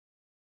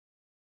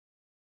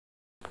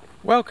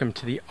Welcome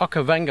to the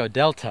Okavango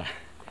Delta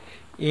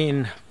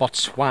in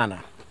Botswana.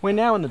 We're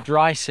now in the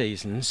dry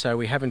season, so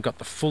we haven't got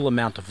the full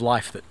amount of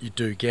life that you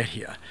do get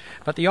here.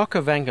 But the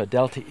Okavango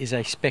Delta is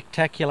a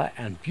spectacular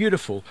and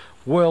beautiful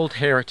World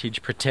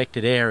Heritage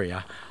protected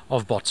area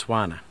of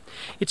Botswana.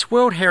 It's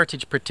World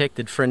Heritage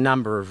protected for a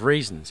number of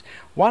reasons,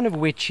 one of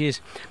which is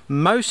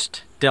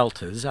most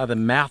deltas are the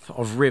mouth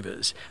of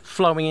rivers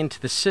flowing into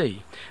the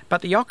sea,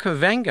 but the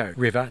Okavango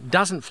River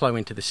doesn't flow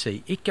into the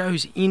sea. It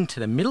goes into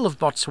the middle of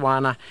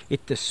Botswana.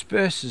 It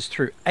disperses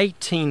through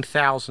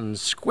 18,000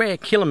 square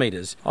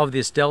kilometres of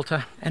this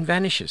delta and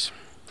vanishes.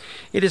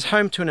 It is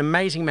home to an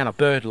amazing amount of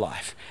bird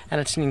life, and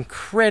it's an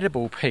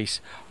incredible piece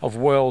of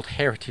World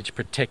Heritage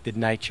protected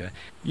nature.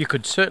 You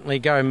could certainly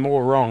go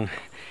more wrong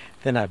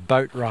than a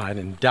boat ride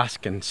in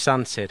dusk and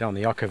sunset on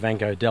the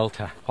Okavango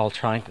Delta while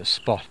trying to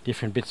spot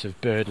different bits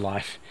of bird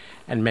life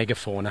and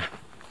megafauna.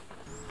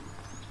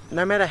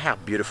 No matter how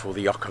beautiful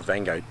the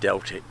Okavango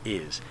Delta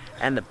is,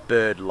 and the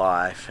bird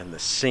life and the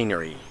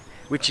scenery,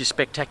 which is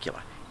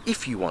spectacular,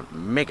 if you want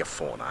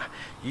megafauna,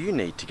 you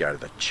need to go to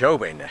the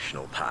Chobe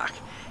National Park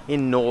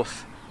in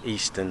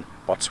northeastern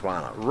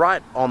Botswana,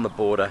 right on the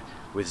border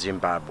with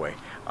Zimbabwe.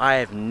 I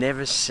have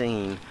never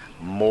seen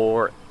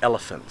more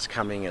elephants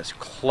coming as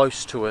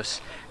close to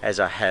us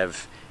as I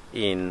have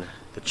in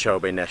the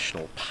Chobe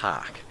National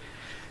Park.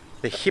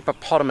 The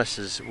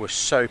hippopotamuses were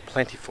so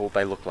plentiful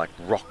they looked like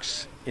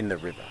rocks in the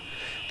river.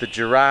 The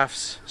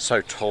giraffes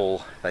so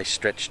tall they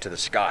stretched to the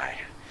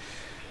sky.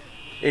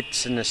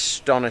 It's an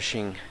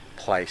astonishing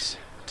place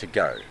to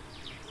go,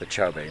 the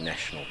Chobe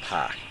National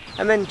Park,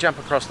 and then jump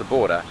across the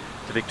border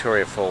to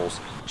Victoria Falls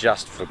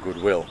just for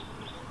goodwill.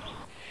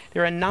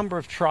 There are a number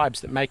of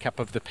tribes that make up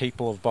of the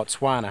people of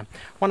Botswana.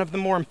 One of the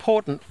more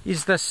important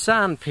is the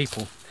San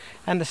people.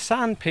 And the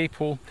San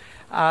people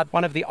are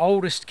one of the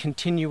oldest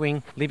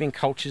continuing living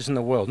cultures in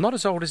the world. Not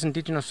as old as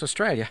Indigenous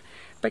Australia,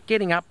 but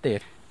getting up there.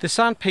 The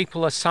San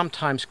people are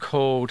sometimes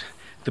called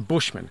the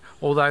Bushmen,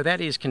 although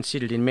that is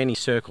considered in many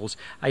circles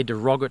a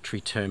derogatory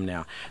term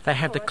now. They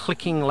have the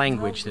clicking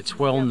language that's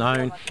well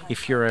known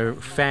if you're a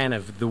fan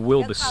of the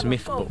Wilbur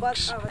Smith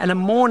books. And a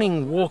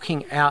morning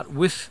walking out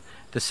with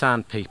the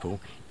San people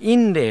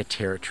in their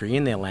territory,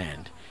 in their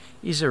land,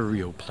 is a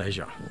real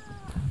pleasure.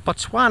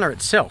 Botswana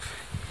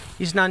itself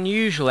is an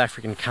unusual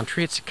African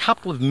country. It's a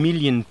couple of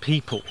million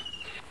people.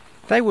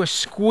 They were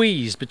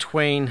squeezed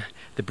between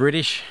the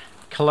British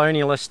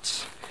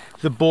colonialists,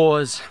 the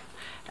Boers,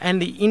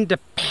 and the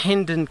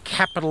independent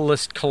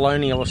capitalist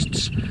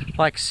colonialists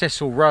like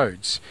Cecil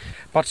Rhodes.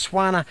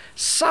 Botswana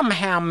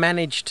somehow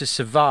managed to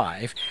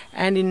survive,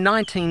 and in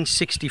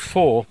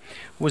 1964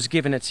 was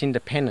given its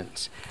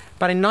independence.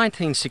 But in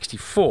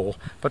 1964,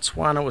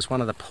 Botswana was one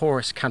of the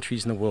poorest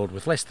countries in the world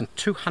with less than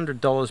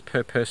 $200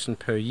 per person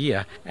per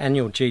year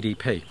annual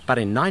GDP. But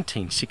in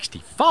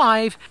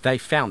 1965, they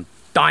found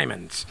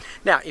diamonds.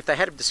 Now, if they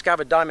had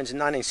discovered diamonds in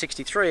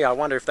 1963, I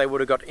wonder if they would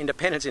have got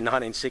independence in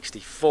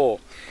 1964.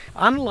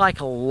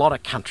 Unlike a lot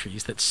of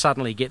countries that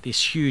suddenly get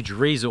this huge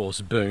resource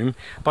boom,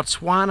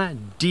 Botswana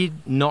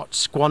did not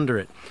squander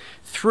it.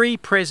 3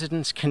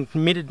 presidents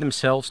committed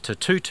themselves to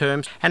 2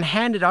 terms and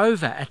handed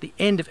over at the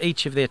end of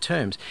each of their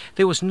terms.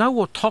 There was no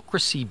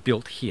autocracy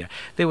built here.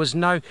 There was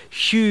no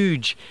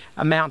huge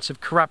amounts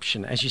of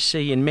corruption, as you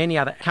see in many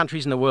other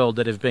countries in the world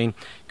that have been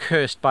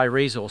cursed by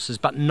resources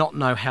but not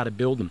know how to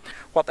build them.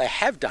 What they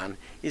have done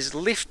is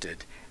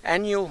lifted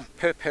annual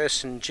per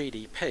person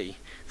GDP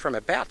from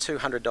about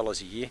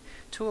 $200 a year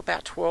to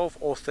about 12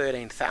 or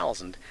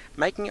 13,000,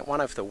 making it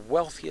one of the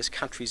wealthiest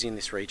countries in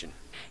this region.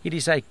 It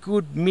is a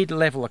good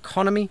mid-level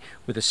economy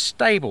with a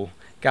stable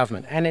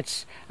government, and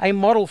it's a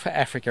model for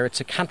Africa.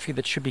 It's a country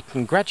that should be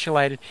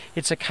congratulated.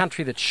 It's a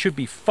country that should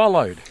be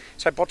followed.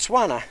 So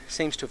Botswana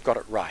seems to have got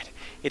it right.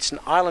 It's an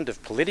island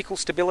of political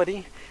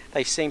stability.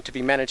 They seem to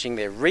be managing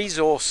their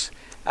resource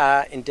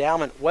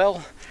endowment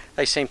well.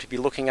 They seem to be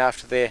looking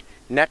after their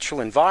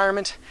natural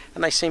environment,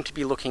 and they seem to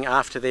be looking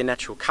after their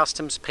natural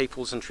customs,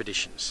 peoples and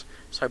traditions.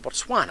 So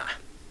Botswana,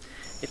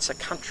 it's a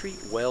country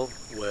well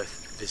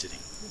worth visiting.